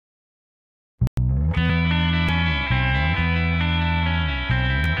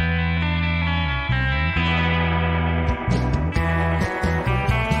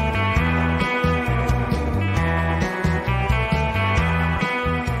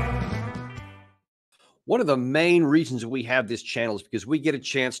One of the main reasons we have this channel is because we get a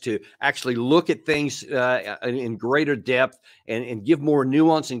chance to actually look at things in greater depth and give more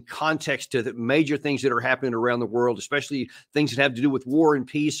nuance and context to the major things that are happening around the world, especially things that have to do with war and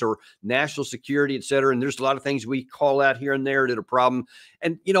peace or national security, et cetera. And there's a lot of things we call out here and there that are a problem.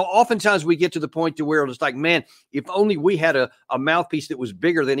 And, you know, oftentimes we get to the point to where it's like, man, if only we had a mouthpiece that was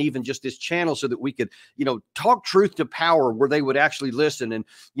bigger than even just this channel so that we could, you know, talk truth to power where they would actually listen. And,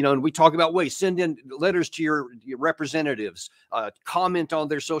 you know, and we talk about ways, send in letters to your representatives, comment on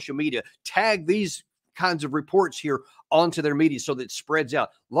their social media, tag these kinds of reports here onto their media so that it spreads out.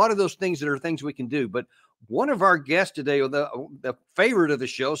 A lot of those things that are things we can do. But one of our guests today, or the favorite of the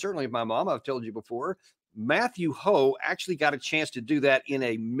show, certainly my mom, I've told you before, Matthew Ho, actually got a chance to do that in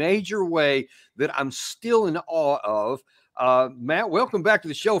a major way that I'm still in awe of. Matt, welcome back to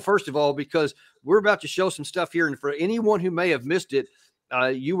the show, first of all, because we're about to show some stuff here. And for anyone who may have missed it,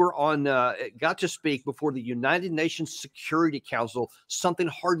 you were on, got to speak before the United Nations Security Council, something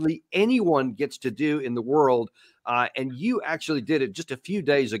hardly anyone gets to do in the world. And you actually did it just a few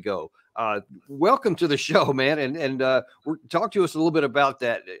days ago. Welcome to the show, man. And talk to us a little bit about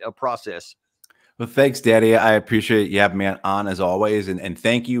that process. Well, thanks, Daddy. I appreciate you having me on as always. And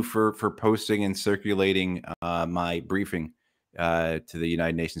thank you for posting and circulating my briefing to the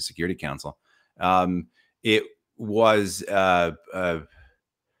United Nations Security Council. It was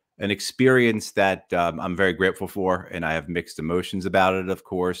an experience that I'm very grateful for, and I have mixed emotions about it, of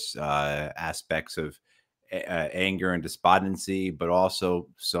course, aspects of anger and despondency, but also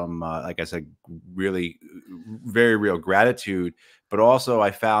some, like I said, really very real gratitude. But also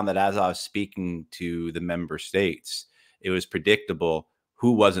I found that as I was speaking to the member states, it was predictable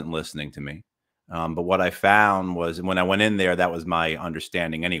who wasn't listening to me. But what I found was when I went in there, that was my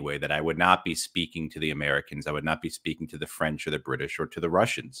understanding anyway, that I would not be speaking to the Americans. I would not be speaking to the French or the British or to the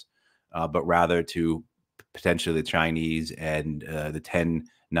Russians, but rather to potentially the Chinese and the 10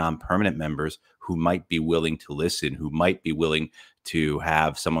 non-permanent members who might be willing to listen, who might be willing to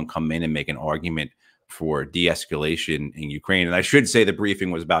have someone come in and make an argument for de-escalation in Ukraine. And I should say the briefing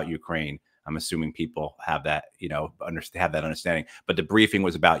was about Ukraine. I'm assuming people have that, you know, have that understanding, but the briefing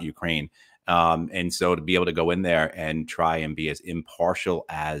was about Ukraine. And so to be able to go in there and try and be as impartial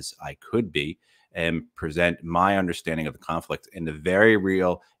as I could be and present my understanding of the conflict and the very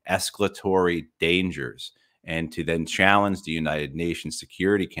real escalatory dangers, and to then challenge the United Nations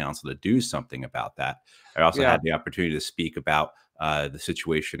Security Council to do something about that. I also had the opportunity to speak about the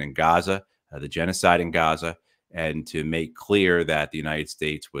situation in Gaza, the genocide in Gaza, and to make clear that the United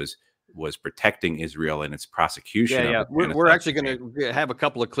States was protecting Israel in its prosecution. Yeah. We're actually going to have a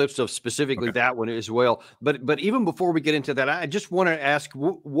couple of clips of specifically that one as well. But even before we get into that, I just want to ask,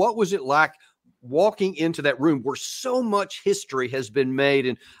 what was it like walking into that room where so much history has been made?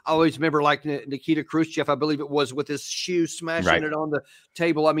 And I always remember, like, Nikita Khrushchev, I believe it was, with his shoe smashing it on the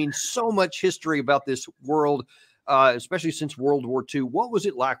table. I mean, so much history about this world, especially since World War II. What was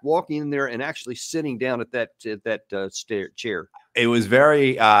it like walking in there and actually sitting down at that chair? It was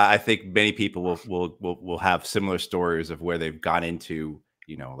very, I think many people will have similar stories of where they've gone into,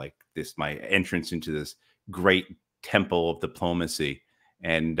 you know, like this, my entrance into this great temple of diplomacy.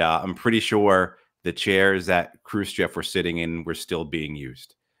 And I'm pretty sure the chairs that Khrushchev were sitting in were still being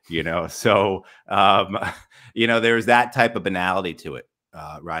used, you know? So, you know, there's that type of banality to it,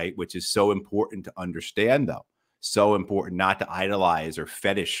 right? Which is so important to understand, though. So important not to idolize or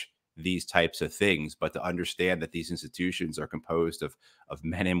fetish these types of things, but to understand that these institutions are composed of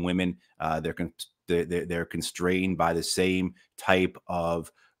men and women. They're constrained by the same type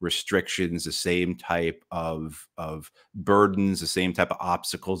of restrictions, the same type of burdens, the same type of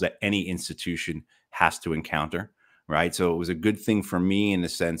obstacles that any institution has to encounter, right? So it was a good thing for me in the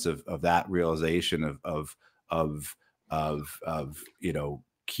sense of that realization of you know,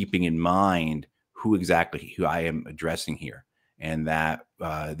 keeping in mind who I am addressing here. And that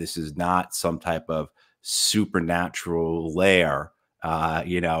this is not some type of supernatural lair,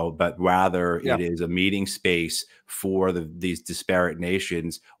 you know, but rather it is a meeting space for these disparate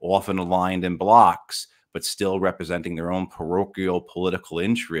nations, often aligned in blocks, but still representing their own parochial political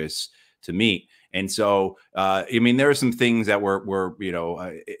interests to meet. And so, I mean, there are some things that were you know,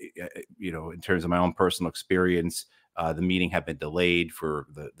 in terms of my own personal experience, the meeting had been delayed for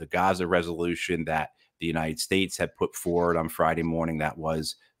the Gaza resolution that the United States had put forward on Friday morning that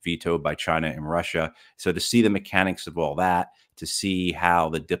was vetoed by China and Russia. So to see the mechanics of all that, to see how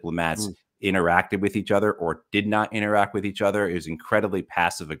the diplomats interacted with each other or did not interact with each other, is incredibly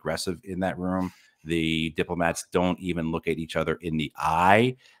passive aggressive in that room. The diplomats don't even look at each other in the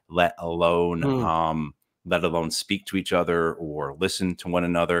eye, let alone let alone speak to each other or listen to one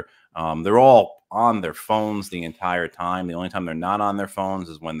another. They're all on their phones the entire time. The only time they're not on their phones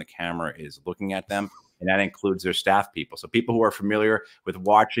is when the camera is looking at them. And that includes their staff people. So people who are familiar with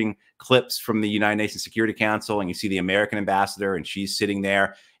watching clips from the United Nations Security Council, and you see the American ambassador and she's sitting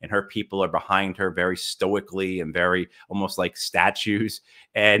there and her people are behind her very stoically and very almost like statues.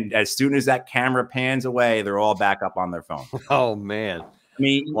 And as soon as that camera pans away, they're all back up on their phone. Oh, man. I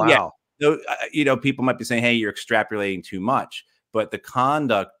mean, yeah, Wow. so, you know, people might be saying, hey, you're extrapolating too much. But the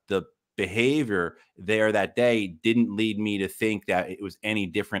conduct, the behavior there that day didn't lead me to think that it was any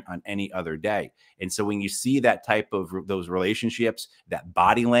different on any other day. And so when you see that type of those relationships, that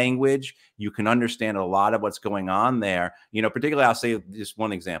body language, you can understand a lot of what's going on there. You know, particularly, I'll say just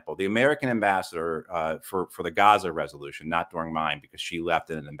one example: the American ambassador for the Gaza resolution, not during mine because she left,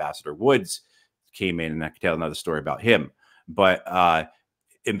 and Ambassador Woods came in, and I could tell another story about him. But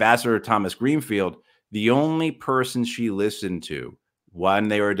Ambassador Thomas Greenfield, the only person she listened to when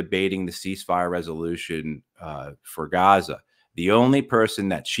they were debating the ceasefire resolution for Gaza, the only person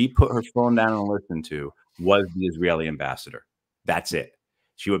that she put her phone down and listened to was the Israeli ambassador. That's it.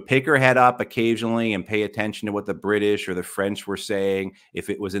 She would pick her head up occasionally and pay attention to what the British or the French were saying, if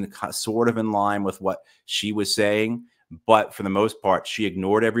it was sort of in line with what she was saying. But for the most part, she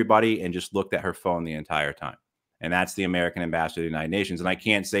ignored everybody and just looked at her phone the entire time. And that's the American ambassador to the United Nations. And I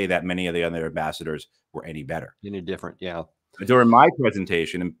can't say that many of the other ambassadors were any better. Any different, yeah. During my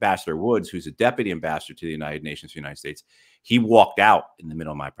presentation, Ambassador Woods, who's a deputy ambassador to the United Nations, the United States, he walked out in the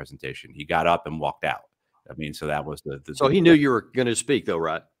middle of my presentation. He got up and walked out. I mean, so that was so he knew you were going to speak, though,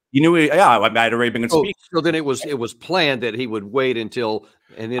 right? You knew, yeah, I'd already been going to speak. So then it was planned that he would wait until,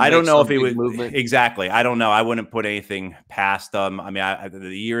 and then I don't know if he would movement. Exactly. I don't know. I wouldn't put anything past them. I mean,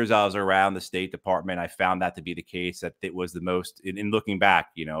 the years I was around the State Department, I found that to be the case. That it was the most. In looking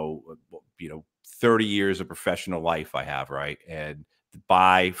back, 30 years of professional life I have, right, and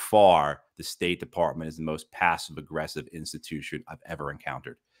by far the State Department is the most passive aggressive institution I've ever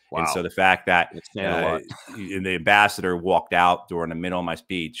encountered. Wow. And so the fact that the ambassador walked out during the middle of my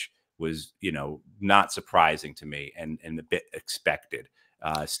speech was, not surprising to me and a bit expected.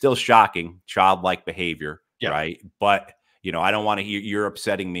 Still shocking, childlike behavior, right? But, I don't want to hear you're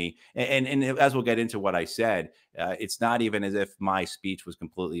upsetting me. And as we'll get into what I said, it's not even as if my speech was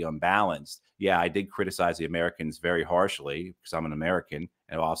completely unbalanced. Yeah, I did criticize the Americans very harshly because I'm an American.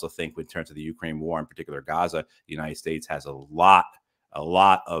 And I also think in terms of the Ukraine war, in particular Gaza, the United States has a lot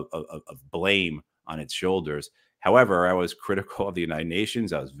of blame on its shoulders. However, I was critical of the United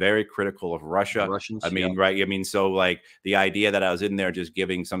Nations. I was very critical of Russia. Russians, I mean, right. I mean, so like the idea that I was in there just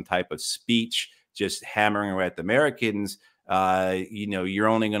giving some type of speech, just hammering away at the Americans, you're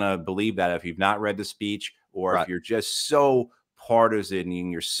only going to believe that if you've not read the speech or if you're just so partisan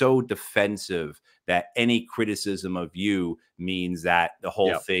and you're so defensive that any criticism of you means that the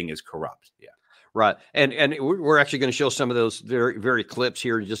whole thing is corrupt. Yeah. Right. And we're actually going to show some of those very clips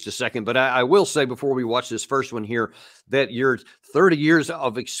here in just a second. But I will say before we watch this first one here that your 30 years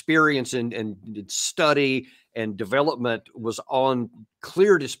of experience and study and development was on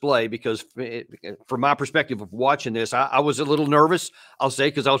clear display, because from my perspective of watching this, I was a little nervous, I'll say,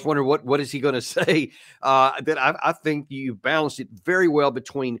 because I was wondering what is he going to say. That I think you balanced it very well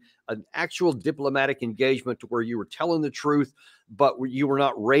between an actual diplomatic engagement to where you were telling the truth, but you were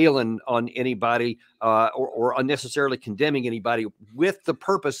not railing on anybody or unnecessarily condemning anybody, with the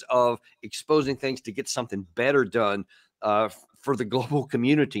purpose of exposing things to get something better done for the global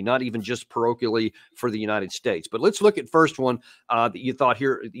community, not even just parochially for the United States. But let's look at first one that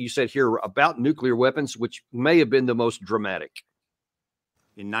you said here about nuclear weapons, which may have been the most dramatic.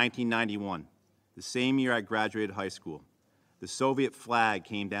 In 1991, the same year I graduated high school, the Soviet flag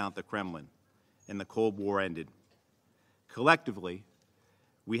came down at the Kremlin and the Cold War ended. Collectively,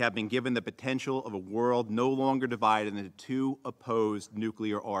 we have been given the potential of a world no longer divided into two opposed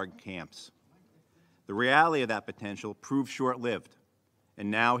nuclear-armed camps. The reality of that potential proved short-lived, and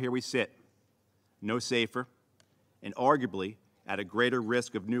now here we sit, no safer, and arguably at a greater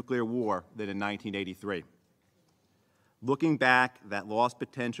risk of nuclear war than in 1983. Looking back, that lost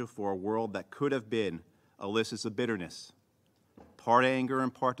potential for a world that could have been elicits a bitterness, part anger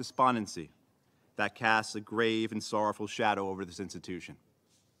and part despondency, that casts a grave and sorrowful shadow over this institution.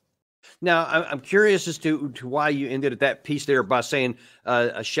 Now, I'm curious as to why you ended at that piece there by saying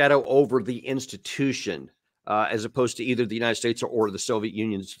a shadow over the institution, as opposed to either the United States or the Soviet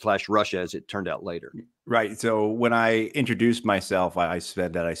Union / Russia, as it turned out later. Right. So when I introduced myself, I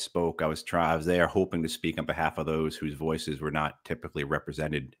said that I was there hoping to speak on behalf of those whose voices were not typically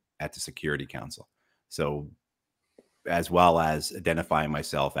represented at the Security Council. So as well as identifying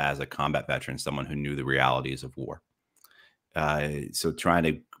myself as a combat veteran, someone who knew the realities of war. So trying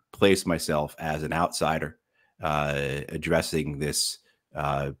to place myself as an outsider, addressing this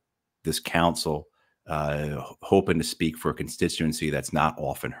this council, hoping to speak for a constituency that's not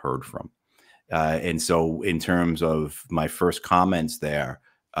often heard from. And so in terms of my first comments there,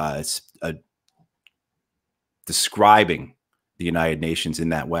 it's describing the United Nations in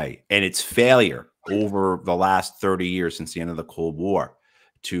that way and its failure over the last 30 years since the end of the Cold War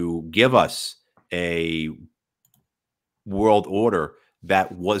to give us a world order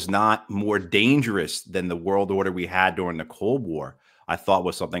that was not more dangerous than the world order we had during the Cold War, I thought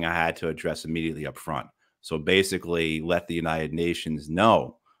was something I had to address immediately up front. So basically let the United Nations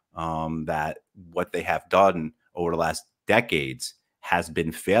know that what they have done over the last decades has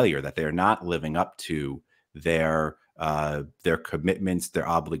been failure, that they're not living up to their commitments, their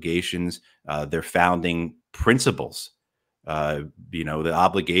obligations, their founding principles. You know, the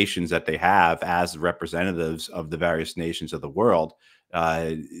obligations that they have as representatives of the various nations of the world,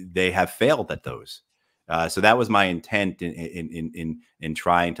 they have failed at those. So that was my intent in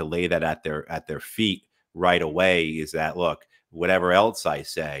trying to lay that at their feet right away, is that, look, whatever else I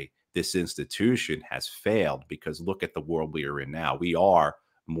say, this institution has failed, because look at the world we are in now. We are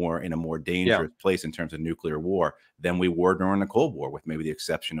in a more dangerous place in terms of nuclear war than we were during the Cold War, with maybe the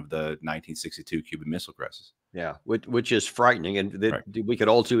exception of the 1962 Cuban Missile Crisis. Yeah, which is frightening. And we could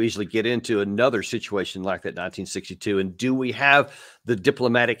all too easily get into another situation like that 1962. And do we have the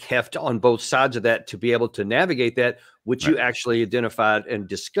diplomatic heft on both sides of that to be able to navigate that, which you actually identified and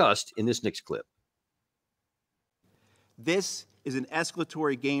discussed in this next clip? This is an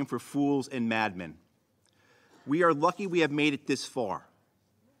escalatory game for fools and madmen. We are lucky we have made it this far.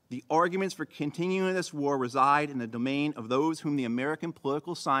 The arguments for continuing this war reside in the domain of those whom the American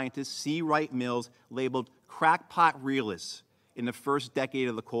political scientist C. Wright Mills labeled crackpot realists in the first decade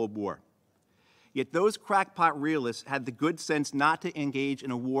of the Cold War. Yet those crackpot realists had the good sense not to engage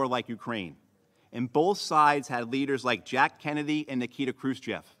in a war like Ukraine. And both sides had leaders like Jack Kennedy and Nikita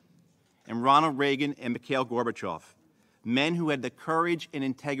Khrushchev, and Ronald Reagan and Mikhail Gorbachev, men who had the courage and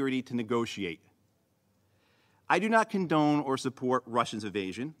integrity to negotiate. I do not condone or support Russia's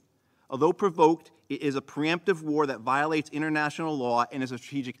invasion. Although provoked, it is a preemptive war that violates international law and is a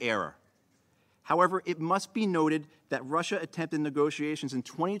strategic error. However, it must be noted that Russia attempted negotiations in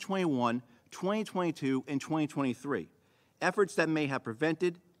 2021, 2022, and 2023, efforts that may have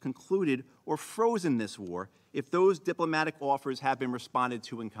prevented, concluded, or frozen this war if those diplomatic offers have been responded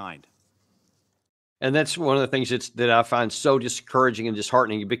to in kind. And that's one of the things that I find so discouraging and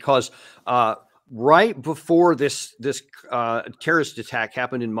disheartening, because right before this terrorist attack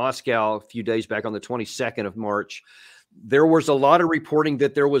happened in Moscow a few days back on the 22nd of March, there was a lot of reporting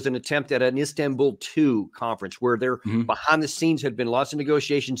that there was an attempt at an Istanbul II conference where there behind the scenes had been lots of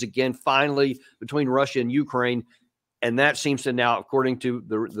negotiations again, finally, between Russia and Ukraine. And that seems to now, according to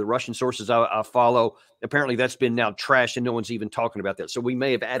the Russian sources I follow, apparently that's been now trashed and no one's even talking about that. So we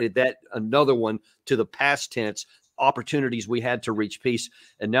may have added another one to the past tense, opportunities we had to reach peace.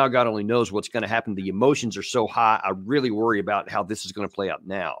 And now God only knows what's going to happen. The emotions are so high. I really worry about how this is going to play out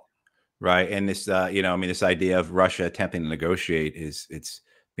now. Right. And this, this idea of Russia attempting to negotiate it's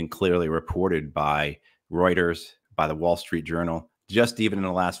been clearly reported by Reuters, by the Wall Street Journal, just even in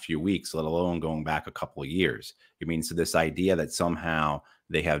the last few weeks, let alone going back a couple of years. I mean, so this idea that somehow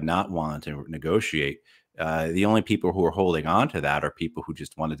they have not wanted to negotiate, the only people who are holding on to that are people who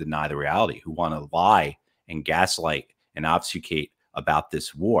just want to deny the reality, who want to lie and gaslight and obfuscate about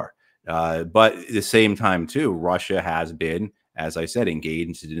this war. But at the same time, too, Russia has been, as I said,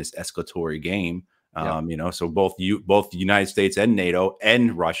 engaged in this escalatory game. So both the United States and NATO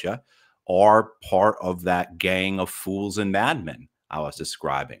and Russia are part of that gang of fools and madmen I was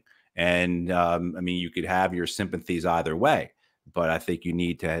describing. And you could have your sympathies either way, but I think you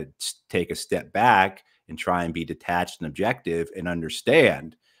need to take a step back and try and be detached and objective and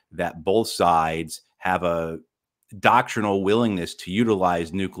understand that both sides have a doctrinal willingness to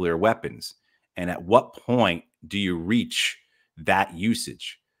utilize nuclear weapons. And at what point do you reach that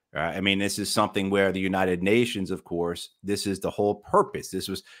usage? This is something where the United Nations, of course, this is the whole purpose. This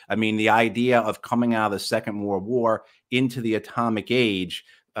was, the idea of coming out of the Second World War into the atomic age,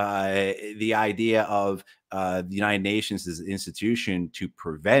 the idea of the United Nations as an institution to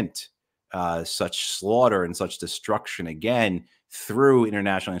prevent such slaughter and such destruction again through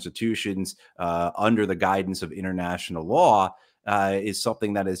international institutions under the guidance of international law is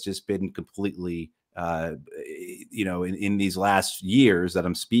something that has just been completely in these last years that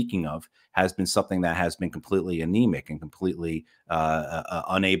I'm speaking of, has been something that has been completely anemic and completely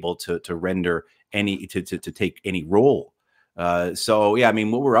unable to render any to take any role. So yeah, I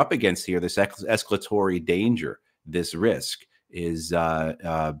mean, what we're up against here, this escalatory danger, this risk, is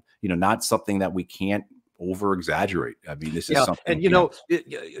not something that we can't over exaggerate. I mean, this is something. And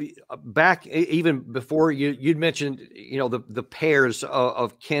back even before you'd mentioned, the pairs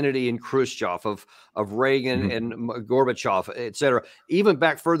of Kennedy and Khrushchev, of Reagan and Gorbachev, et cetera. Even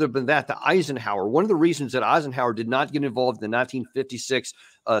back further than that, the Eisenhower. One of the reasons that Eisenhower did not get involved in the 1956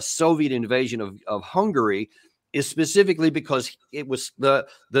 Soviet invasion of Hungary is specifically because it was the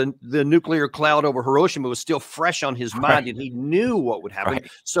nuclear cloud over Hiroshima was still fresh on his mind, and he knew what would happen.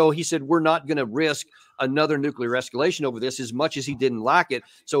 Right. So he said, we're not going to risk another nuclear escalation over this, as much as he didn't like it.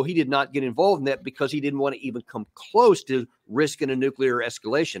 So he did not get involved in that because he didn't want to even come close to risking a nuclear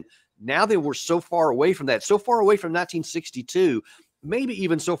escalation. Now that we're so far away from that, so far away from 1962, maybe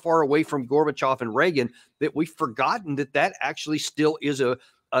even so far away from Gorbachev and Reagan, that we've forgotten that actually still is a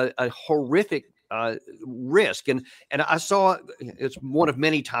horrific risk. And I saw, it's one of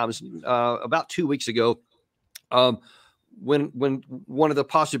many times, about 2 weeks ago, when one of the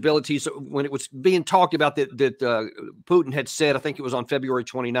possibilities, when it was being talked about that Putin had said, I think it was on February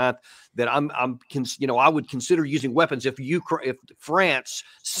 29th, that I would consider using weapons if France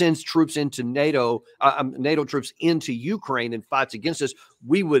sends troops into NATO troops into Ukraine and fights against us.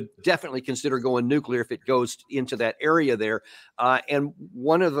 We would definitely consider going nuclear if it goes into that area there. And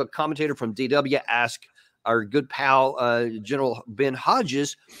one of the commentator from DW asked our good pal, General Ben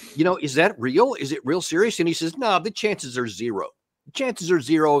Hodges, is that real? Is it real serious? And he says, no, the chances are zero. The chances are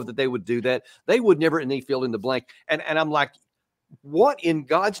zero that they would do that. They would never, and they fill in the blank. And I'm like, what in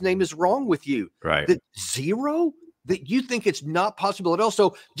God's name is wrong with you? Right. That zero? That you think it's not possible at all?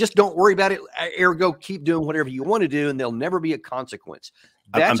 So just don't worry about it. Ergo, keep doing whatever you want to do, and there'll never be a consequence.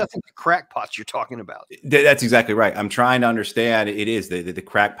 That's, I think, the crackpots you're talking about. That's exactly right. I'm trying to understand. It is the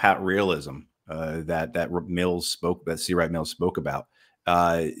crackpot realism that C. Wright Mills spoke about.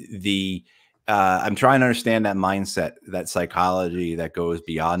 I'm trying to understand that mindset, that psychology that goes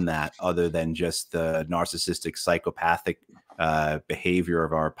beyond that, other than just the narcissistic, psychopathic behavior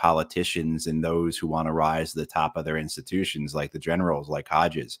of our politicians and those who want to rise to the top of their institutions, like the generals, like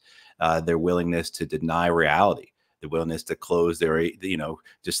Hodges. Their willingness to deny reality, the willingness to close their,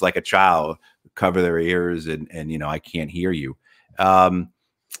 just like a child, cover their ears and I can't hear you. I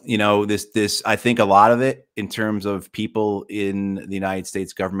think a lot of it, in terms of people in the United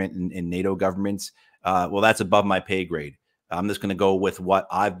States government and NATO governments, well, that's above my pay grade. I'm just going to go with what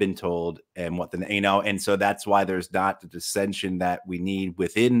I've been told and and so that's why there's not the dissension that we need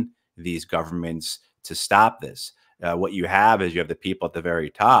within these governments to stop this. What you have is you have the people at the very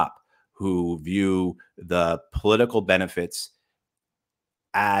top who view the political benefits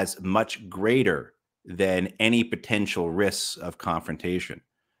as much greater than any potential risks of confrontation.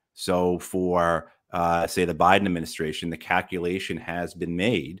 So for, say, the Biden administration, the calculation has been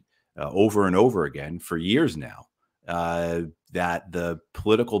made over and over again for years now, that the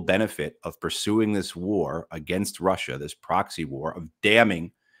political benefit of pursuing this war against Russia, this proxy war, of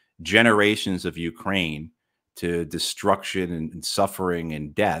damning generations of Ukraine to destruction and suffering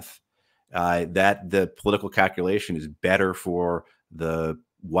and death, that the political calculation is better for the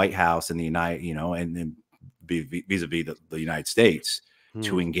White House and the and vis-a-vis the United States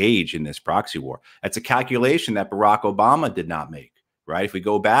to engage in this proxy war. That's a calculation that Barack Obama did not make, right? If we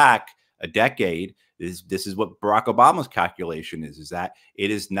go back a decade, this is what Barack Obama's calculation is that it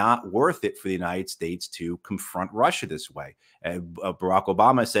is not worth it for the United States to confront Russia this way. Barack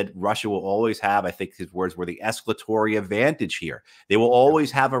Obama said Russia will always have, I think his words were, the escalatory advantage here. They will always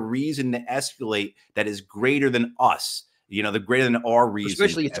have a reason to escalate that is greater than us. The greater than our reason.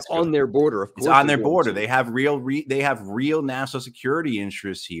 Especially it's on their border. Of course, it's on their border. They have real national security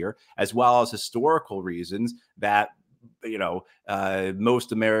interests here, as well as historical reasons that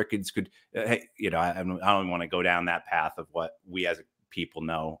most Americans could. I don't want to go down that path of what we as people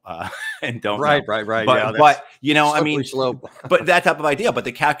know and don't. Right. But I mean, slope. But that type of idea. But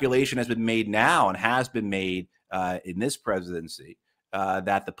the calculation has been made now and has been made in this presidency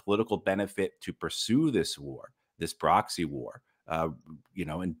that the political benefit to pursue this war, this proxy war,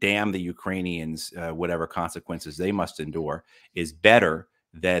 and damn the Ukrainians, whatever consequences they must endure, is better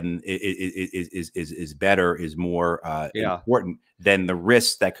than is more important than the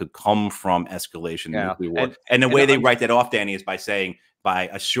risks that could come from escalation nuclear war. And the way they write that off, Danny, is by saying by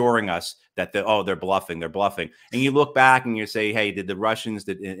assuring us that they're bluffing, they're bluffing. And you look back and you say, hey, did the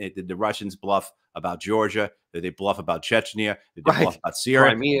Russians bluff about Georgia? Did they bluff about Chechnya? Did they bluff about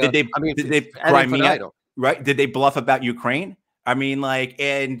Syria? Crimea. Did they Crimea? Right? Did they bluff about Ukraine? I mean, like,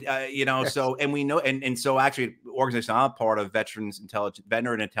 and you know, yes. So, and we know, and so actually, organization I'm a part of, Veteran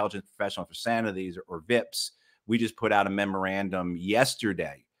Intelligence Professional for Sanity, or VIPS, we just put out a memorandum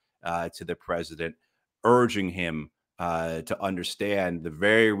yesterday to the president, urging him to understand the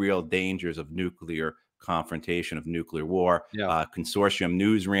very real dangers of nuclear confrontation, of nuclear war. Yeah. Consortium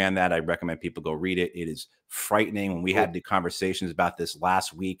News ran that. I recommend people go read it. It is frightening. When we had the conversations about this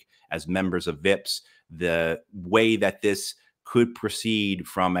last week as members of VIPS, the way that this could proceed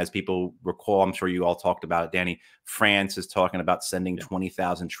from, as people recall, I'm sure you all talked about it, Danny, France is talking about sending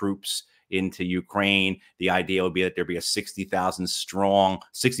 20,000 troops into Ukraine. The idea would be that there'd be a 60,000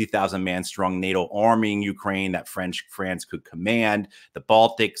 man strong NATO army in Ukraine that France could command. The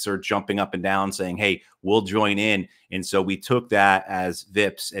Baltics are jumping up and down saying, hey, we'll join in. And so we took that as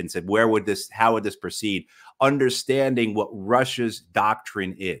VIPS and said, how would this proceed? Understanding what Russia's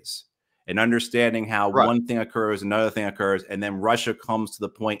doctrine is, and understanding how one thing occurs, another thing occurs, and then Russia comes to the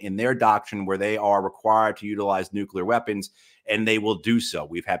point in their doctrine where they are required to utilize nuclear weapons, and they will do so.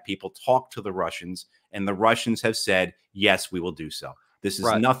 We've had people talk to the Russians, and the Russians have said, yes, we will do so. This is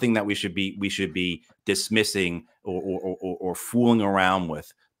nothing that we should be dismissing or fooling around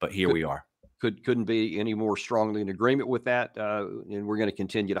with, but here we are. Couldn't be any more strongly in agreement with that, and we're going to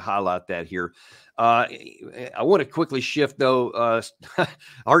continue to highlight that here. I want to quickly shift, though.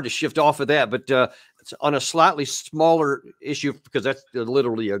 Hard to shift off of that, but it's on a slightly smaller issue, because that's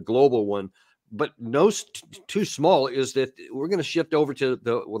literally a global one. But no, too small is that we're going to shift over to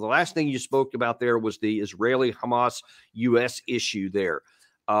the last thing you spoke about there was the Israeli-Hamas U.S. issue there.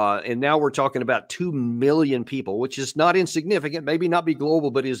 And now we're talking about 2 million people, which is not insignificant, maybe not be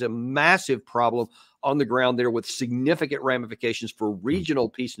global, but is a massive problem on the ground there with significant ramifications for regional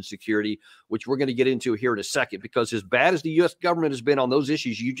peace and security, which we're going to get into here in a second, because as bad as the U.S. government has been on those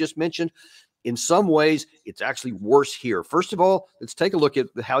issues you just mentioned, in some ways, it's actually worse here. First of all, let's take a look at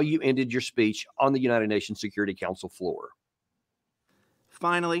how you ended your speech on the United Nations Security Council floor.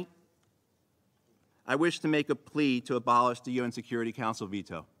 Finally, I wish to make a plea to abolish the UN Security Council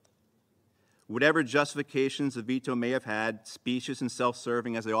veto. Whatever justifications the veto may have had, specious and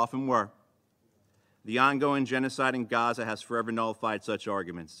self-serving as they often were, the ongoing genocide in Gaza has forever nullified such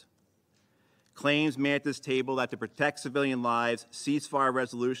arguments. Claims made at this table that to protect civilian lives, ceasefire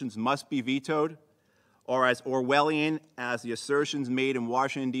resolutions must be vetoed are as Orwellian as the assertions made in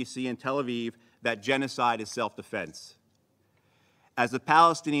Washington, D.C. and Tel Aviv that genocide is self-defense. As the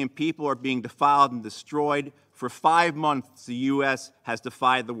Palestinian people are being defiled and destroyed, for 5 months the U.S. has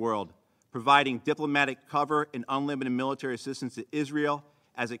defied the world, providing diplomatic cover and unlimited military assistance to Israel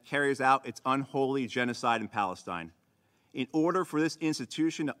as it carries out its unholy genocide in Palestine. In order for this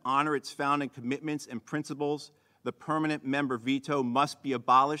institution to honor its founding commitments and principles, the permanent member veto must be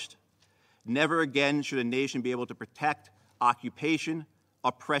abolished. Never again should a nation be able to protect occupation,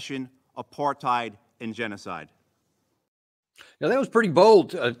 oppression, apartheid, and genocide. Now, that was pretty bold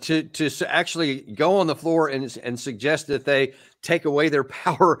to actually go on the floor and suggest that they take away their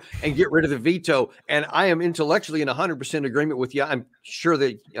power and get rid of the veto. And I am intellectually in 100% agreement with you. I'm sure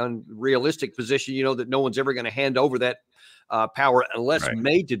that on realistic position, you know, that no one's ever going to hand over that power unless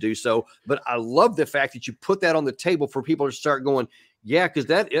made to do so. But I love the fact that you put that on the table for people to start going, yeah, because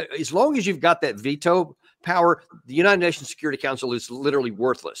that, as long as you've got that veto power, the United Nations Security Council is literally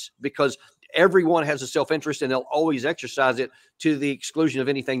worthless, because everyone has a self-interest and they'll always exercise it to the exclusion of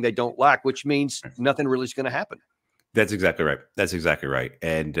anything they don't like, which means nothing really is going to happen. That's exactly right. That's exactly right.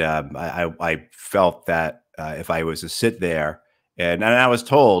 And I felt that if I was to sit there and I was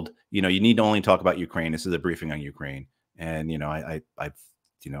told, you know, you need to only talk about Ukraine. This is a briefing on Ukraine. And, you know, I've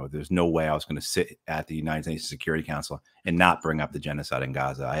you know, there's no way I was going to sit at the United Nations Security Council and not bring up the genocide in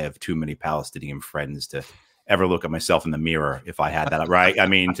Gaza. I have too many Palestinian friends to ever look at myself in the mirror if I had that, right? I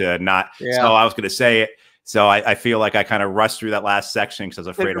mean, to not, so I was going to say it. So I feel like I kind of rushed through that last section because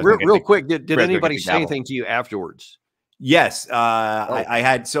I was afraid. Real quick, did anybody say anything to you afterwards? Yes. I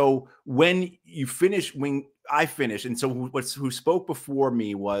had, so when I finished, and so who spoke before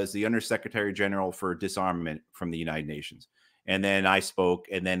me was the Undersecretary General for Disarmament from the United Nations. And then I spoke,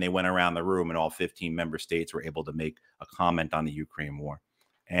 and then they went around the room, and all 15 member states were able to make a comment on the Ukraine war.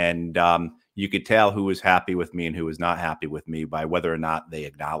 And you could tell who was happy with me and who was not happy with me by whether or not they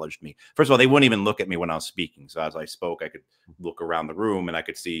acknowledged me. First of all, they wouldn't even look at me when I was speaking. So as I spoke, I could look around the room and I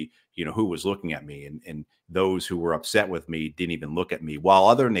could see, who was looking at me, and those who were upset with me didn't even look at me, while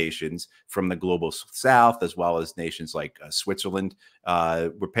other nations from the global South, as well as nations like Switzerland,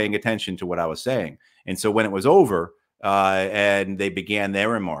 were paying attention to what I was saying. And so when it was over, and they began their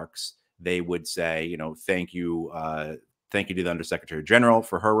remarks, they would say, thank you to the Undersecretary General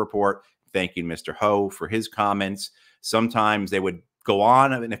for her report. Thank you, Mr. Ho, for his comments. Sometimes they would go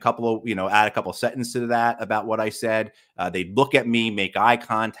on in a couple of, add a couple of sentences to that about what I said. They'd look at me, make eye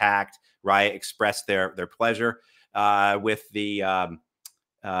contact, right, express their pleasure with the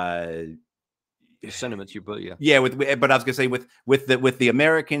sentiments you put, but I was gonna say with the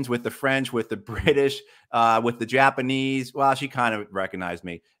Americans, with the French, with the British, with the Japanese. Well, she kind of recognized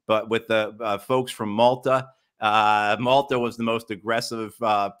me, but with the folks from Malta. Malta was the most aggressive,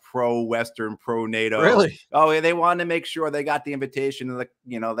 pro-Western, pro-NATO. Really? Oh, yeah, they wanted to make sure they got the invitation to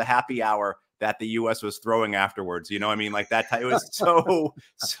the happy hour that the U.S. was throwing afterwards. I mean, like that type. It was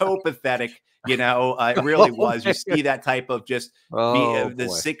so pathetic. It really was. You see that type of just the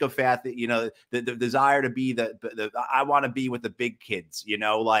sycophant, the desire to be the I want to be with the big kids,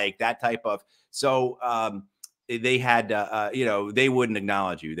 like that type of. So they had, they wouldn't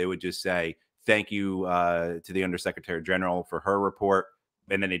acknowledge you. They would just say, thank you to the Undersecretary General for her report,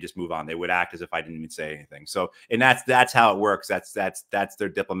 and then they just move on. They would act as if I didn't even say anything. So, and that's how it works. That's their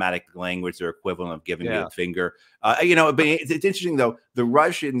diplomatic language, their equivalent of giving me a finger. But it's interesting though. The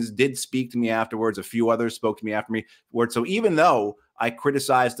Russians did speak to me afterwards. A few others spoke to me afterwards. So even though I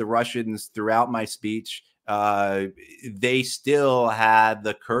criticized the Russians throughout my speech, they still had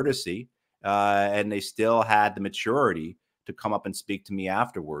the courtesy and they still had the maturity to come up and speak to me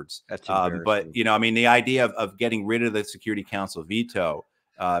afterwards. That's but I mean, the idea of getting rid of the Security Council veto,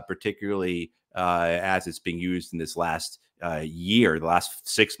 particularly as it's being used in this last year, the last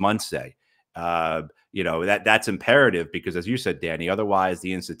 6 months, say, that's imperative, because as you said, Danny, otherwise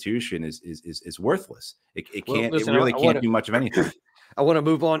the institution is worthless. It really can't do much of anything. I want to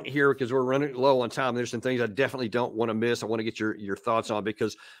move on here because we're running low on time. There's some things I definitely don't want to miss. I want to get your thoughts on,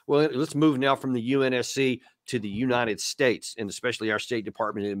 because, well, let's move now from the UNSC to the United States, and especially our State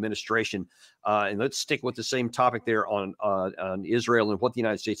Department and administration. And let's stick with the same topic there on Israel and what the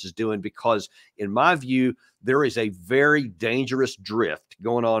United States is doing, because in my view, there is a very dangerous drift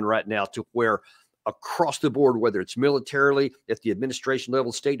going on right now to where across the board, whether it's militarily, at the administration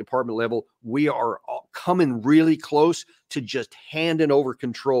level, State Department level, we are coming really close to just handing over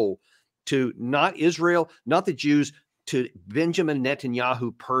control to not Israel, not the Jews, to Benjamin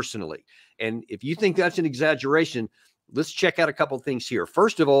Netanyahu personally. And if you think that's an exaggeration, let's check out a couple of things here.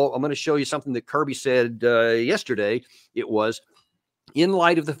 First of all, I'm going to show you something that Kirby said yesterday. It was in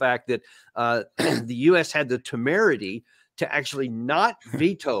light of the fact that the U.S. had the temerity to actually not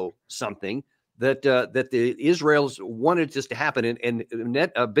veto something that the Israelis wanted this to happen. And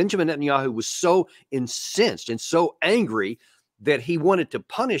Benjamin Netanyahu was so incensed and so angry that he wanted to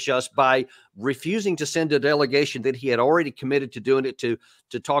punish us by refusing to send a delegation that he had already committed to doing it to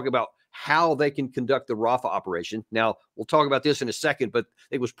talk about how they can conduct the Rafah operation. Now, we'll talk about this in a second, but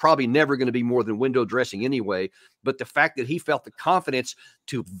it was probably never going to be more than window dressing anyway. But the fact that he felt the confidence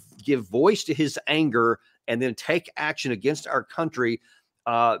to give voice to his anger and then take action against our country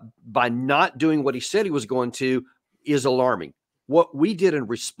by not doing what he said he was going to is alarming. What we did in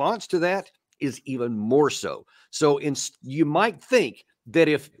response to that is even more so. So you might think that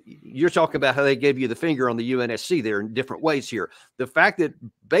if you're talking about how they gave you the finger on the UNSC there in different ways here, the fact that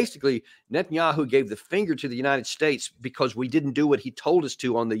basically Netanyahu gave the finger to the United States because we didn't do what he told us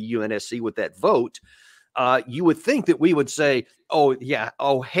to on the UNSC with that vote, you would think that we would say, oh, yeah,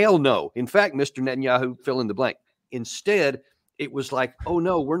 oh, hell no. In fact, Mr. Netanyahu, fill in the blank. Instead, it was like, oh,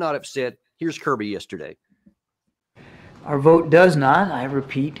 no, we're not upset. Here's Kirby yesterday. Our vote does not, I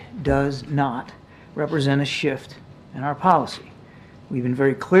repeat, does not represent a shift in our policy. We've been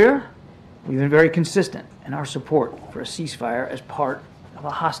very clear, we've been very consistent in our support for a ceasefire as part of a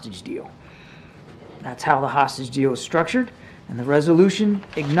hostage deal. That's how the hostage deal is structured, and the resolution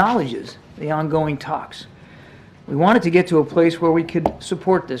acknowledges the ongoing talks. We wanted to get to a place where we could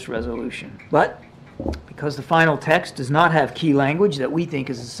support this resolution, but because the final text does not have key language that we think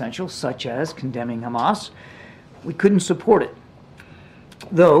is essential, such as condemning Hamas, we couldn't support it.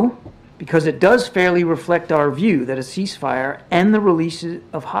 Though, because it does fairly reflect our view that a ceasefire and the release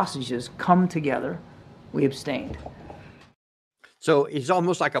of hostages come together, we abstained. So he's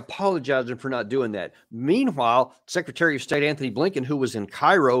almost like apologizing for not doing that. Meanwhile, Secretary of State Anthony Blinken, who was in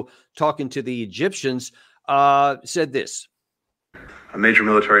Cairo talking to the Egyptians, said this. A major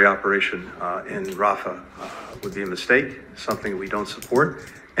military operation in Rafah would be a mistake, something we don't support.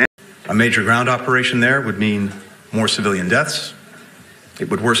 And a major ground operation there would mean more civilian deaths. It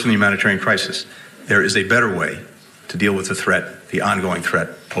would worsen the humanitarian crisis. There is a better way to deal with the threat, the ongoing threat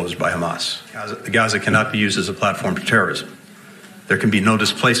posed by Hamas. Gaza cannot be used as a platform for terrorism. There can be no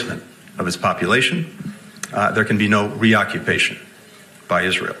displacement of its population. There can be no reoccupation by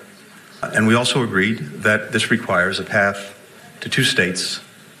Israel. And we also agreed that this requires a path to two states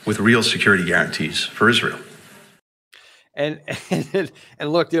with real security guarantees for Israel. And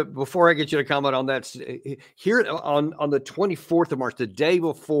look, before I get you to comment on that, here on the 24th of March, the day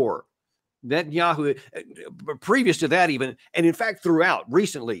before, Netanyahu, previous to that even, and in fact throughout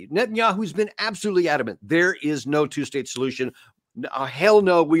recently, Netanyahu's been absolutely adamant there is no two-state solution. Hell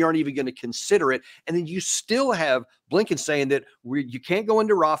no, we aren't even going to consider it. And then you still have Blinken saying that you can't go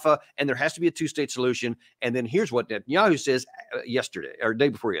into Rafah and there has to be a two-state solution. And then here's what Netanyahu says yesterday, or day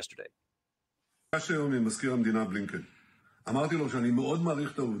before yesterday. אמרתי לו שאני מאוד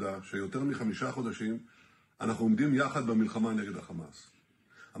מעריך את העובדה שיותר מ5 חודשים אנחנו עומדים יחד במלחמה נגד החמאס.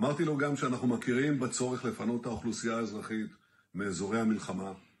 אמרתי לו גם שאנחנו מכירים בצורך לפנות את האוכלוסייה האזרחית מאזורי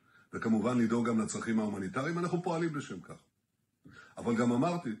המלחמה, וכמובן לדאוג גם לצרכים ההומניטריים, אנחנו פועלים לשם כך. אבל גם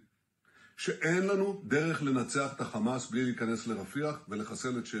אמרתי שאין לנו דרך לנצח את החמאס בלי להיכנס לרפיח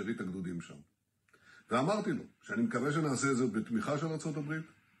ולחסל את שארית הגדודים שם. ואמרתי לו שאני מקווה שנעשה את זה בתמיכה של ארצות הברית,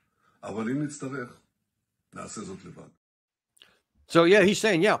 אבל אם נצטרך, נעשה זאת לבד. So, yeah, he's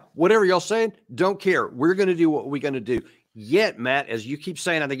saying, yeah, whatever y'all saying, don't care. We're going to do what we're going to do. Yet, Matt, as you keep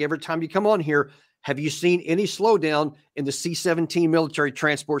saying, I think every time you come on here, have you seen any slowdown in the C-17 military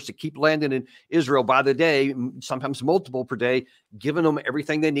transports that keep landing in Israel by the day, sometimes multiple per day, giving them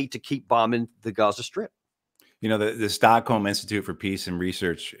everything they need to keep bombing the Gaza Strip? You know, the Stockholm Institute for Peace and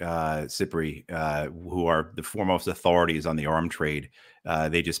Research, SIPRI, who are the foremost authorities on the arms trade,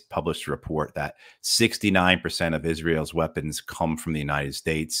 they just published a report that 69% of Israel's weapons come from the United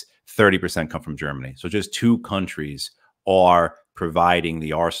States, 30% come from Germany. So just two countries are providing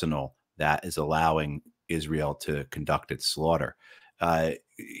the arsenal that is allowing Israel to conduct its slaughter.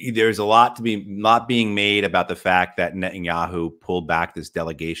 There's a lot being made about the fact that Netanyahu pulled back this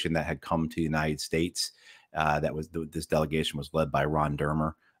delegation that had come to the United States. This delegation was led by Ron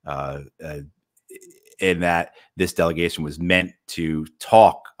Dermer, and that this delegation was meant to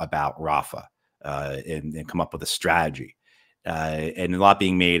talk about Rafah and come up with a strategy. And a lot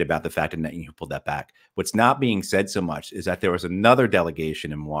being made about the fact that Netanyahu pulled that back. What's not being said so much is that there was another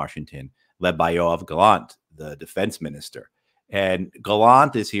delegation in Washington led by Yoav Gallant, the defense minister. And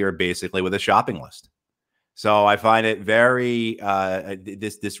Gallant is here basically with a shopping list. So I find it very,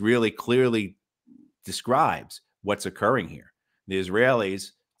 this really clearly describes what's occurring here. The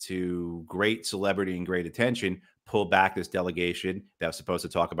Israelis, to great celebrity and great attention, pulled back this delegation that was supposed to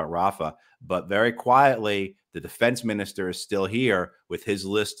talk about Rafah, but very quietly, the defense minister is still here with his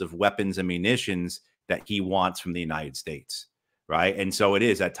list of weapons and munitions that he wants from the United States, right? And so it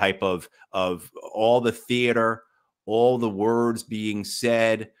is that type of all the theater, all the words being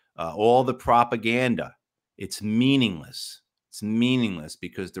said, all the propaganda. It's meaningless. It's meaningless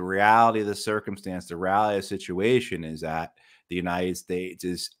because the reality of the circumstance, the reality of the situation is that the United States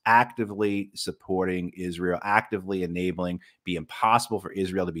is actively supporting Israel, actively enabling, be impossible for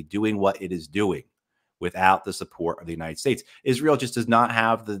Israel to be doing what it is doing without the support of the United States. Israel just does not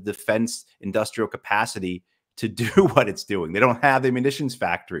have the defense industrial capacity to do what it's doing. They don't have the munitions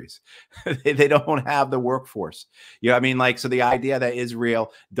factories. They don't have the workforce. You know what I mean? Like, so the idea that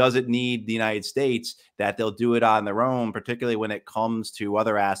Israel doesn't need the United States, that they'll do it on their own, particularly when it comes to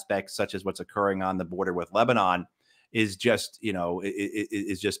other aspects, such as what's occurring on the border with Lebanon, is just, you know,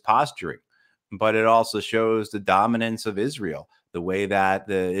 is just posturing. But it also shows the dominance of Israel, the way that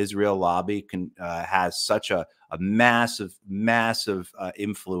the Israel lobby has such a massive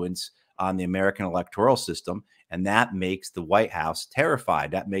influence on the American electoral system. And that makes the White House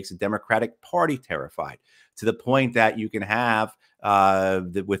terrified. That makes the Democratic Party terrified, to the point that you can have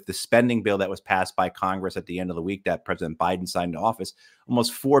with the spending bill that was passed by Congress at the end of the week that President Biden signed into office,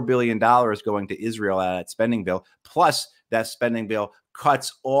 almost $4 billion going to Israel out of that spending bill. Plus, that spending bill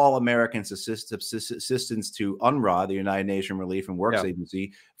cuts all American assistance to UNRWA, the United Nations Relief and Works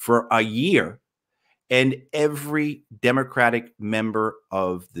Agency, for a year. And every Democratic member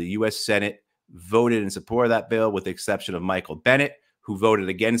of the U.S. Senate voted in support of that bill, with the exception of Michael Bennet, who voted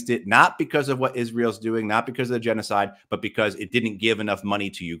against it, not because of what Israel's doing, not because of the genocide, but because it didn't give enough money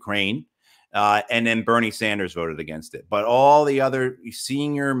to Ukraine. And then Bernie Sanders voted against it. But all the other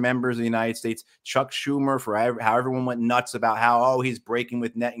senior members of the United States, Chuck Schumer, for how everyone went nuts about how, oh, he's breaking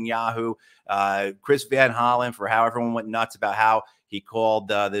with Netanyahu, Chris Van Hollen, for how everyone went nuts about how he called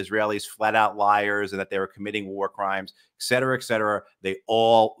the Israelis flat out liars and that they were committing war crimes, et cetera, they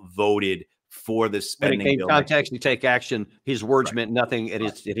all voted for this spending when it came bill. time to actually take action, his words meant nothing, and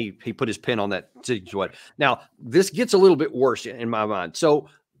he put his pen on that situation. Now, this gets a little bit worse in my mind. So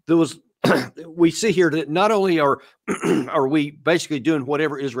there was we see here that not only are we basically doing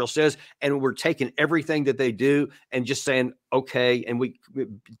whatever Israel says, and we're taking everything that they do and just saying okay, and we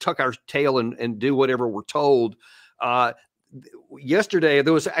tuck our tail and do whatever we're told. Yesterday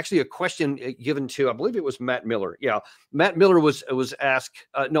there was actually a question given to, I believe it was Matt Miller. Yeah, Matt Miller was asked.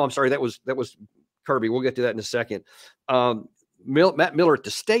 No, I'm sorry, that was Kirby. We'll get to that in a second. Matt Miller at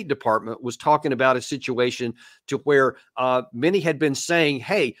the State Department was talking about a situation to where many had been saying,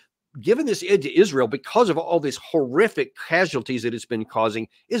 hey, given this aid to Israel because of all these horrific casualties that it's been causing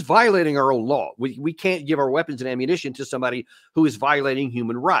is violating our own law. We can't give our weapons and ammunition to somebody who is violating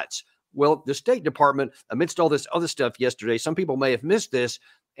human rights. Well, the State Department, amidst all this other stuff yesterday, some people may have missed this,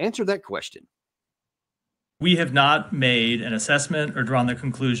 answer that question. We have not made an assessment or drawn the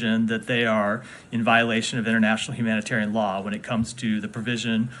conclusion that they are in violation of international humanitarian law when it comes to the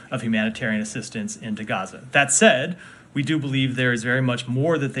provision of humanitarian assistance into Gaza. That said, we do believe there is very much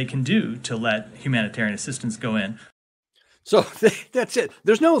more that they can do to let humanitarian assistance go in. So that's it.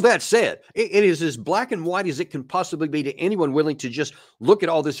 There's no that said. It is as black and white as it can possibly be to anyone willing to just look at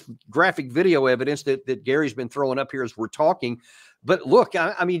all this graphic video evidence that Gary's been throwing up here as we're talking. But look,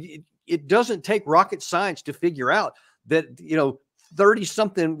 I mean, it doesn't take rocket science to figure out that, 30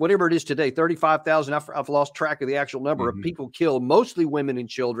 something, whatever it is today, 35,000. I've lost track of the actual number of people killed, mostly women and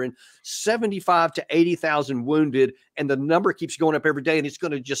children, 75 to 80,000 wounded. And the number keeps going up every day, and it's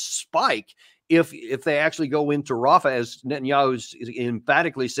going to just spike if they actually go into Rafah, as Netanyahu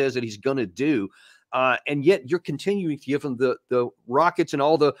emphatically says that he's going to do. And yet you're continuing to give them the rockets and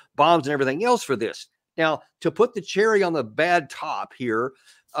all the bombs and everything else for this. Now, to put the cherry on the bad top here,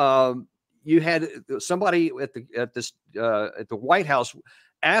 you had somebody at the White House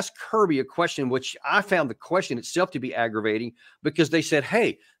ask Kirby a question, which I found the question itself to be aggravating, because they said,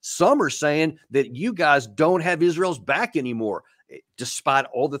 hey, some are saying that you guys don't have Israel's back anymore, despite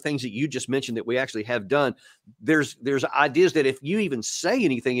all the things that you just mentioned that we actually have done. There's ideas that if you even say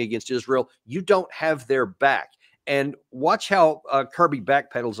anything against Israel, you don't have their back. And watch how Kirby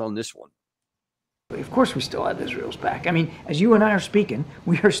backpedals on this one. Of course, we still have Israel's back. I mean, as you and I are speaking,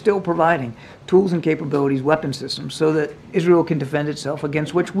 we are still providing tools and capabilities, weapon systems, so that Israel can defend itself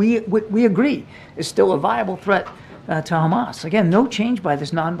against which we agree is still a viable threat to Hamas. Again, no change by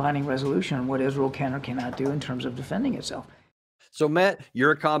this non-binding resolution on what Israel can or cannot do in terms of defending itself. So, Matt,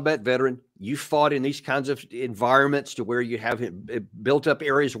 you're a combat veteran. You fought in these kinds of environments to where you have built up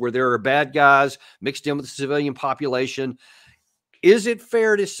areas where there are bad guys mixed in with the civilian population. Is it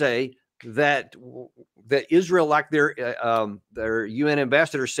fair to say that Israel, like their UN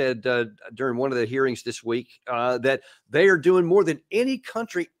ambassador said during one of the hearings this week, that they are doing more than any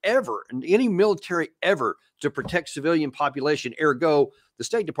country ever and any military ever to protect civilian population? Ergo, the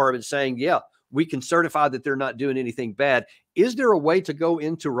State Department is saying, yeah, we can certify that they're not doing anything bad. Is there a way to go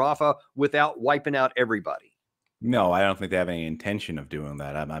into Rafah without wiping out everybody? No, I don't think they have any intention of doing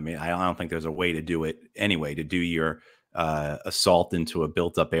that. I mean, I don't think there's a way to do it anyway, to do your assault into a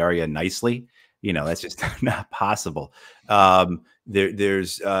built-up area nicely. That's just not possible.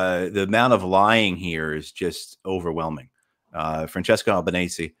 There's the amount of lying here is just overwhelming. Francesca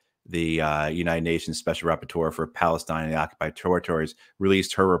Albanese, the United Nations Special Rapporteur for Palestine and the occupied territories,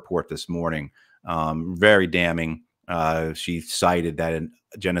 released her report this morning. Very damning. She cited that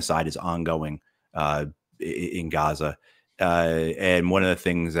genocide is ongoing in Gaza. And one of the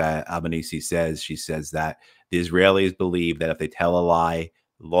things that Albanese says, she says that the Israelis believe that if they tell a lie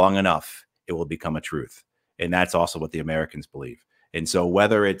long enough, it will become a truth. And that's also what the Americans believe. And so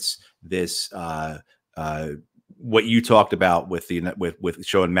whether it's this, what you talked about with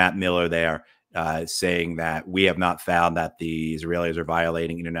showing Matt Miller there, saying that we have not found that the Israelis are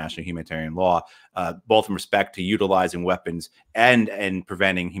violating international humanitarian law, both in respect to utilizing weapons and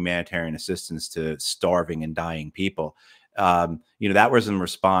preventing humanitarian assistance to starving and dying people. That was in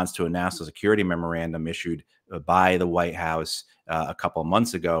response to a national security memorandum issued by the White House a couple of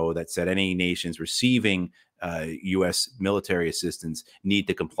months ago that said any nations receiving U.S. military assistance need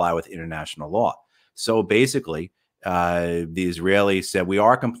to comply with international law. So basically, the Israelis said we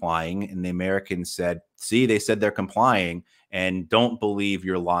are complying, and the Americans said, see, they said they're complying, And don't believe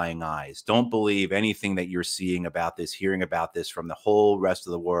your lying eyes. Don't believe anything that you're seeing about this, hearing about this from the whole rest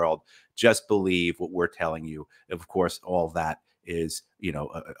of the world. Just believe what we're telling you. Of course, all of that is, you know,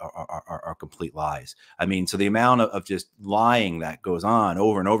 are complete lies. I mean, so the amount of just lying that goes on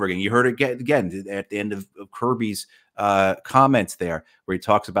over and over again. You heard it again at the end of Kirby's comments there, where he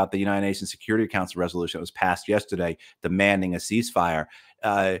talks about the United Nations Security Council resolution that was passed yesterday demanding a ceasefire.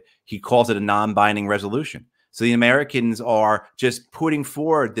 He calls it a non-binding resolution. So the Americans are just putting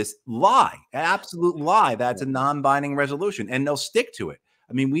forward this lie, absolute lie, that's a non-binding resolution, and they'll stick to it.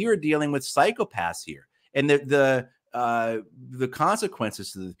 I mean, we are dealing with psychopaths here, and the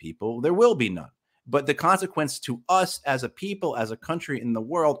consequences to the people, there will be none. But the consequence to us as a people, as a country in the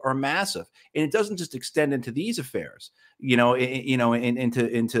world, are massive, and it doesn't just extend into these affairs,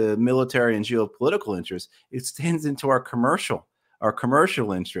 into military and geopolitical interests. It extends into our commercial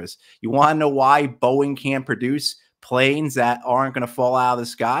interests. You want to know why Boeing can't produce planes that aren't going to fall out of the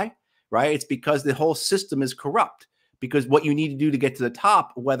sky, right? It's because the whole system is corrupt. Because what you need to do to get to the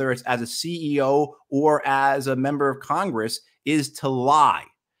top, whether it's as a CEO or as a member of Congress, is to lie.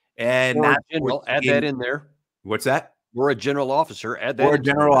 And that's add that in there. What's that? We're a general officer. Add that. Or a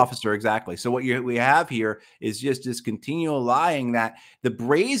general officer, exactly. So what we have here is just this continual lying, that the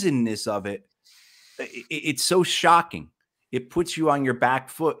brazenness of it, it's so shocking. It puts you on your back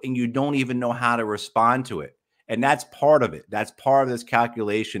foot and you don't even know how to respond to it. And that's part of it. That's part of this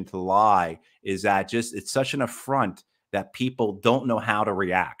calculation to lie, is that just it's such an affront that people don't know how to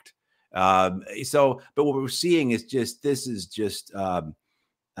react. But what we're seeing is just, this is just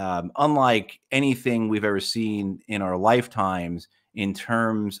unlike anything we've ever seen in our lifetimes in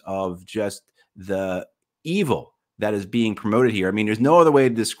terms of just the evil that is being promoted here. I mean, there's no other way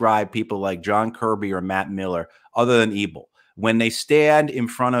to describe people like John Kirby or Matt Miller other than evil. When they stand in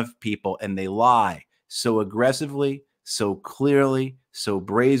front of people and they lie so aggressively, so clearly, so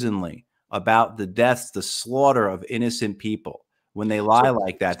brazenly about the deaths, the slaughter of innocent people, when they lie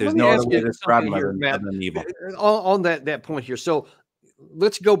like that, there's no other way to describe them other than evil. On that point here. So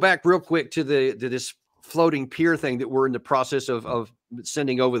let's go back real quick to this floating pier thing that we're in the process of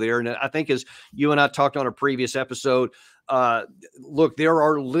sending over there. And I think, as you and I talked on a previous episode, look, there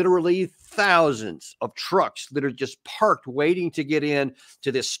are literally thousands of trucks that are just parked waiting to get in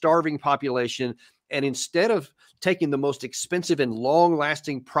to this starving population. And instead of taking the most expensive and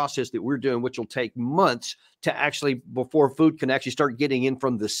long-lasting process that we're doing, which will take months to actually, before food can actually start getting in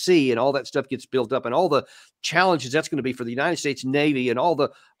from the sea and all that stuff gets built up and all the challenges that's going to be for the United States Navy and all the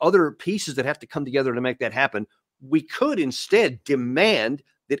other pieces that have to come together to make that happen, we could instead demand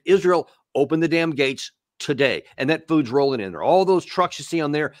that Israel open the damn gates today, and that food's rolling in there. All those trucks you see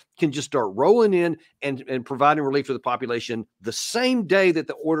on there can just start rolling in and providing relief to the population the same day that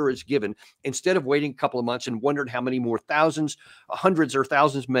the order is given, instead of waiting a couple of months and wondering how many more hundreds or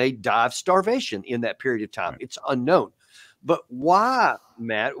thousands may die of starvation in that period of time. Right. It's unknown. But why,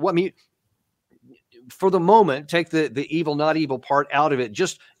 Matt? Well, I mean, for the moment, take the evil, not evil part out of it.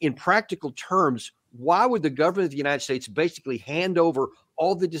 Just in practical terms, why would the government of the United States basically hand over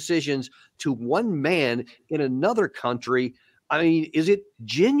all the decisions to one man in another country? I mean, is it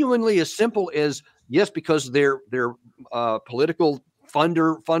genuinely as simple as, yes, because they're political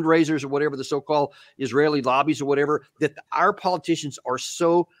fundraisers or whatever, the so-called Israeli lobbies or whatever, that our politicians are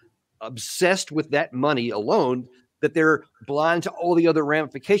so obsessed with that money alone that they're blind to all the other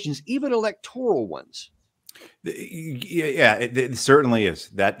ramifications, even electoral ones? Yeah, it certainly is.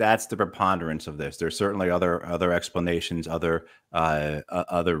 That's the preponderance of this. There's certainly other explanations, other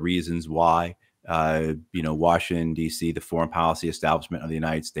reasons why. Washington D.C., the foreign policy establishment of the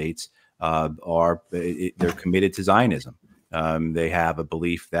United States, they're committed to Zionism. They have a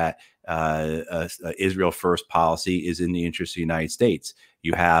belief that Israel first policy is in the interest of the United States.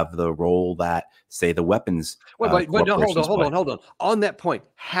 You have the role that, say, the weapons. Wait, no, hold on. On that point,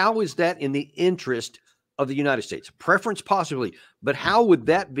 how is that in the interest of the United States? Preference possibly, but how would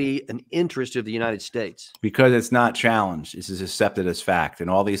that be an interest of the United States? Because it's not challenged. This is accepted as fact, and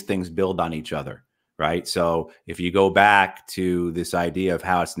all these things build on each other, right? So if you go back to this idea of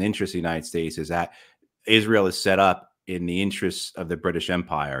how it's an interest of the United States, is that Israel is set up in the interests of the British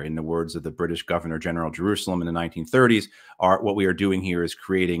Empire. In the words of the British Governor General Jerusalem in the 1930s, what we are doing here is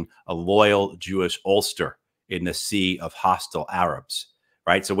creating a loyal Jewish Ulster in the sea of hostile Arabs.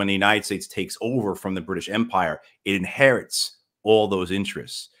 Right. So when the United States takes over from the British Empire, it inherits all those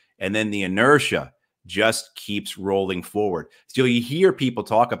interests. And then the inertia just keeps rolling forward. So you hear people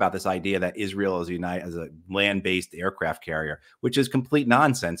talk about this idea that Israel is as a land-based aircraft carrier, which is complete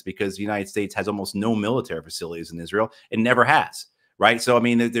nonsense, because the United States has almost no military facilities in Israel and never has. Right. So, I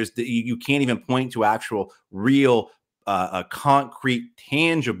mean, you can't even point to actual real concrete,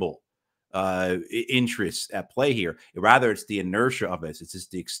 tangible interests at play here. Rather, it's the inertia of this. It's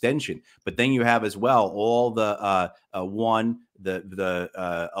just the extension. But then you have as well all the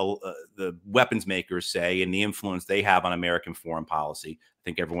the weapons makers say, and the influence they have on American foreign policy. I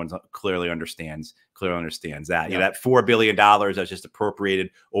think everyone clearly understands that. Yeah. That $4 billion that's just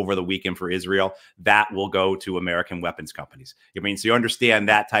appropriated over the weekend for Israel, that will go to American weapons companies. I mean, so you understand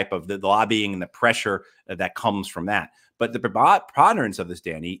that type of the lobbying and the pressure that comes from that. But the preponderance of this,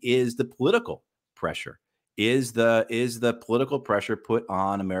 Danny, is the political pressure. Is the political pressure put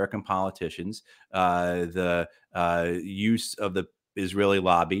on American politicians? The use of the Israeli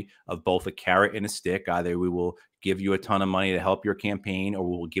lobby of both a carrot and a stick. Either we will give you a ton of money to help your campaign, or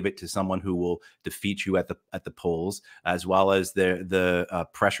we will give it to someone who will defeat you at the polls, as well as the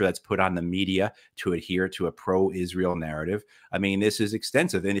pressure that's put on the media to adhere to a pro-Israel narrative. I mean, this is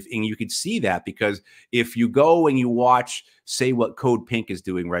extensive, and you can see that because if you go and you watch, say, what Code Pink is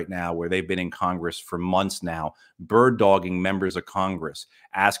doing right now, where they've been in Congress for months now, bird dogging members of Congress,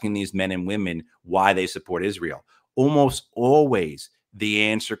 asking these men and women why they support Israel. Almost always the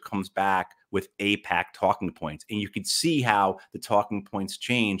answer comes back with AIPAC talking points. And you can see how the talking points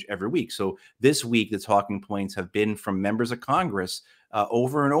change every week. So this week, the talking points have been from members of Congress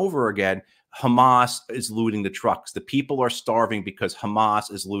over and over again. Hamas is looting the trucks. The people are starving because Hamas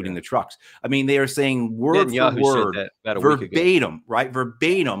is looting the trucks. I mean, they are saying word for word, verbatim, right?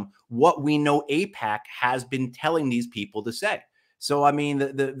 Verbatim, what we know AIPAC has been telling these people to say. So, I mean,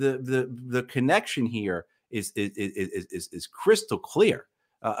 the connection here is crystal clear.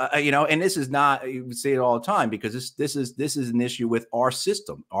 And this is not, you say it all the time, because this is an issue with our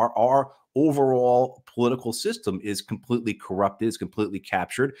system. Our overall political system is completely corrupted, is completely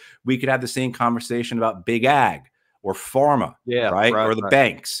captured. We could have the same conversation about big ag or pharma, right? Or the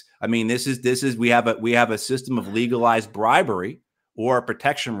banks. I mean, we have a system of legalized bribery or a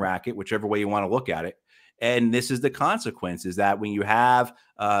protection racket, whichever way you want to look at it. And this is the consequence, is that when you have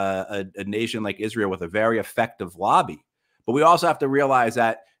a nation like Israel with a very effective lobby, but we also have to realize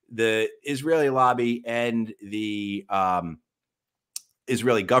that the Israeli lobby and the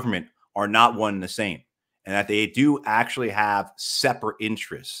Israeli government are not one and the same, and that they do actually have separate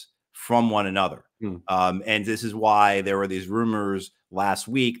interests from one another. And this is why there were these rumors last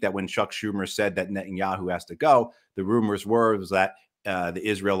week that when Chuck Schumer said that Netanyahu has to go, the rumors was that the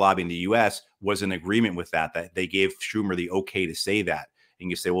Israel lobby in the U.S. was in agreement with that they gave Schumer the okay to say that. And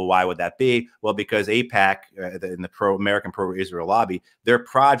you say, well, why would that be? Well, because AIPAC, in the American pro-Israel lobby, their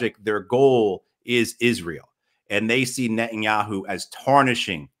goal is Israel. And they see Netanyahu as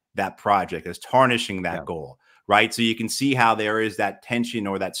tarnishing that project, as tarnishing that goal, right? So you can see how there is that tension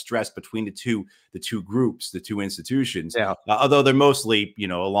or that stress between the two groups, the two institutions. Although they're mostly,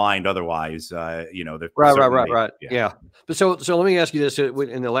 aligned otherwise, they're right. Yeah. But so let me ask you this: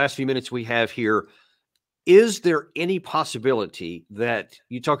 in the last few minutes we have here, is there any possibility that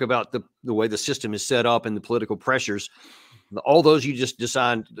you talk about the way the system is set up and the political pressures, all those you just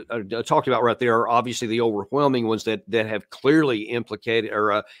talked about right there are obviously the overwhelming ones that have clearly implicated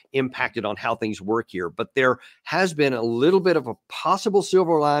or impacted on how things work here. But there has been a little bit of a possible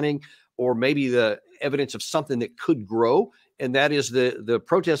silver lining, or maybe the evidence of something that could grow. And that is the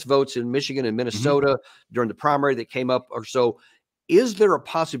protest votes in Michigan and Minnesota during the primary that came up or so. Is there a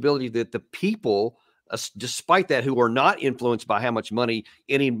possibility that the people, despite that, who are not influenced by how much money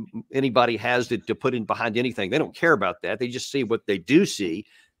anybody has to put in behind anything, they don't care about that, they just see what they do see,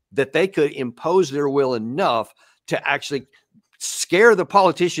 that they could impose their will enough to actually scare the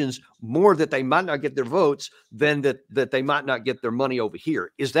politicians more that they might not get their votes than that they might not get their money over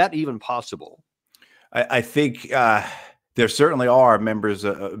here? Is that even possible? I think there certainly are members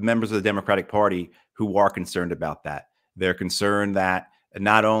of the Democratic Party who are concerned about that. They're concerned that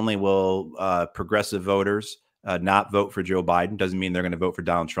not only will progressive voters not vote for Joe Biden, doesn't mean they're going to vote for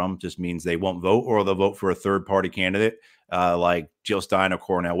Donald Trump, just means they won't vote, or they'll vote for a third party candidate like Jill Stein or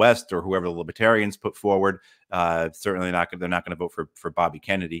Cornel West or whoever the Libertarians put forward. Certainly they're not going to vote for Bobby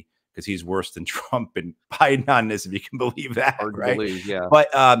Kennedy, because he's worse than Trump and Biden on this, if you can believe that. Right?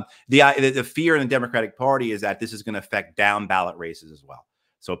 But the fear in the Democratic Party is that this is going to affect down ballot races as well.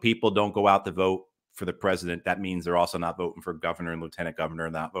 So people don't go out to vote for the president. That means they're also not voting for governor and lieutenant governor,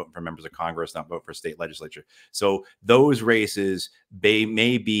 not voting for members of Congress, not voting for state legislature. So those races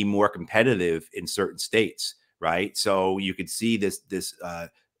may be more competitive in certain states, right? So you could see this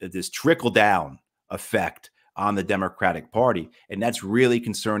trickle down effect on the Democratic Party. And that's really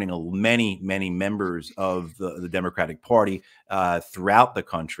concerning many, many members of the Democratic Party throughout the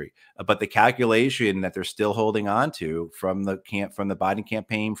country. But the calculation that they're still holding on to from the Biden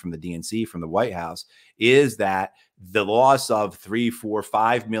campaign, from the DNC, from the White House, is that the loss of 3, 4,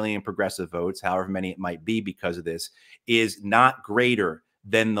 5 million progressive votes, however many it might be because of this, is not greater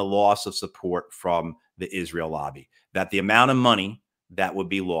than the loss of support from the Israel lobby. That the amount of money that would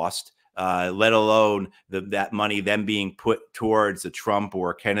be lost, let alone that money then being put towards the Trump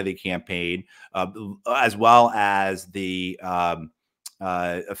or Kennedy campaign, as well as the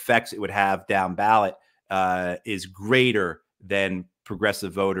effects it would have down ballot, is greater than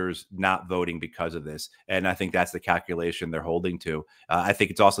progressive voters not voting because of this. And I think that's the calculation they're holding to. I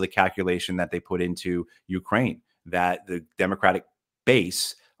think it's also the calculation that they put into Ukraine, that the Democratic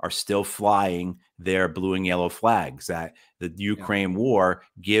base are still flying their blue and yellow flags, that the Ukraine war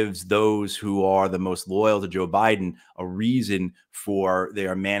gives those who are the most loyal to Joe Biden a reason for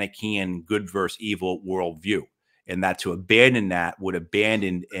their Manichaean good versus evil worldview. And that to abandon that would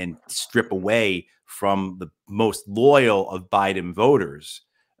abandon and strip away from the most loyal of Biden voters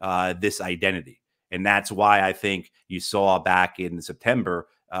this identity. And that's why I think you saw back in September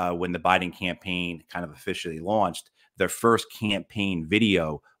when the Biden campaign kind of officially launched, their first campaign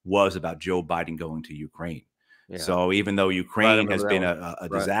video was about Joe Biden going to Ukraine. Yeah. So even though Ukraine has been a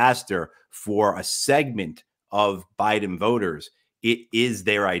disaster for a segment of Biden voters, it is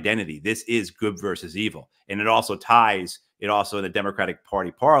their identity. This is good versus evil. And it also ties, in the Democratic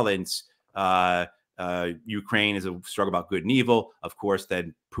Party parlance, Ukraine is a struggle about good and evil. Of course,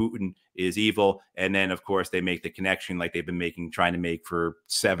 then Putin is evil. And then, of course, they make the connection like they've been trying to make for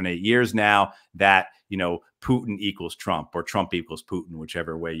 7, 8 years now, that, Putin equals Trump or Trump equals Putin,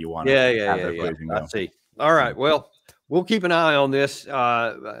 whichever way you want to have that equation go. I see. All right. Well, we'll keep an eye on this.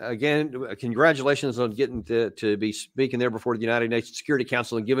 Again, congratulations on getting to be speaking there before the United Nations Security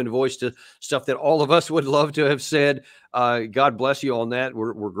Council and giving voice to stuff that all of us would love to have said. God bless you on that.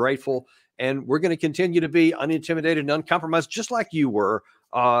 We're grateful. And we're going to continue to be unintimidated and uncompromised, just like you were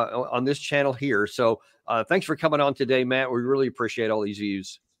on this channel here. So thanks for coming on today, Matt. We really appreciate all these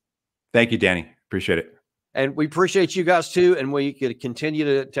views. Thank you, Danny. Appreciate it. And we appreciate you guys too. And we could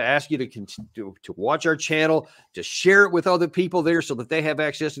continue to ask you to watch our channel, to share it with other people there so that they have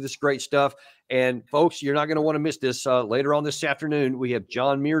access to this great stuff. And folks, you're not going to want to miss this. Later on this afternoon, we have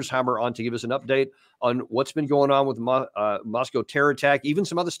John Mearsheimer on to give us an update on what's been going on with Moscow terror attack, even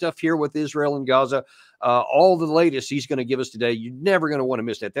some other stuff here with Israel and Gaza. All the latest he's going to give us today. You're never going to want to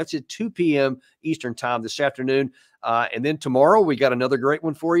miss that. That's at 2 p.m. Eastern time this afternoon. And then tomorrow, we got another great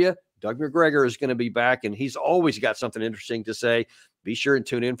one for you. Doug McGregor is going to be back, and he's always got something interesting to say. Be sure and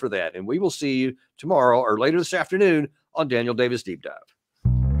tune in for that. And we will see you tomorrow or later this afternoon on Daniel Davis Deep Dive.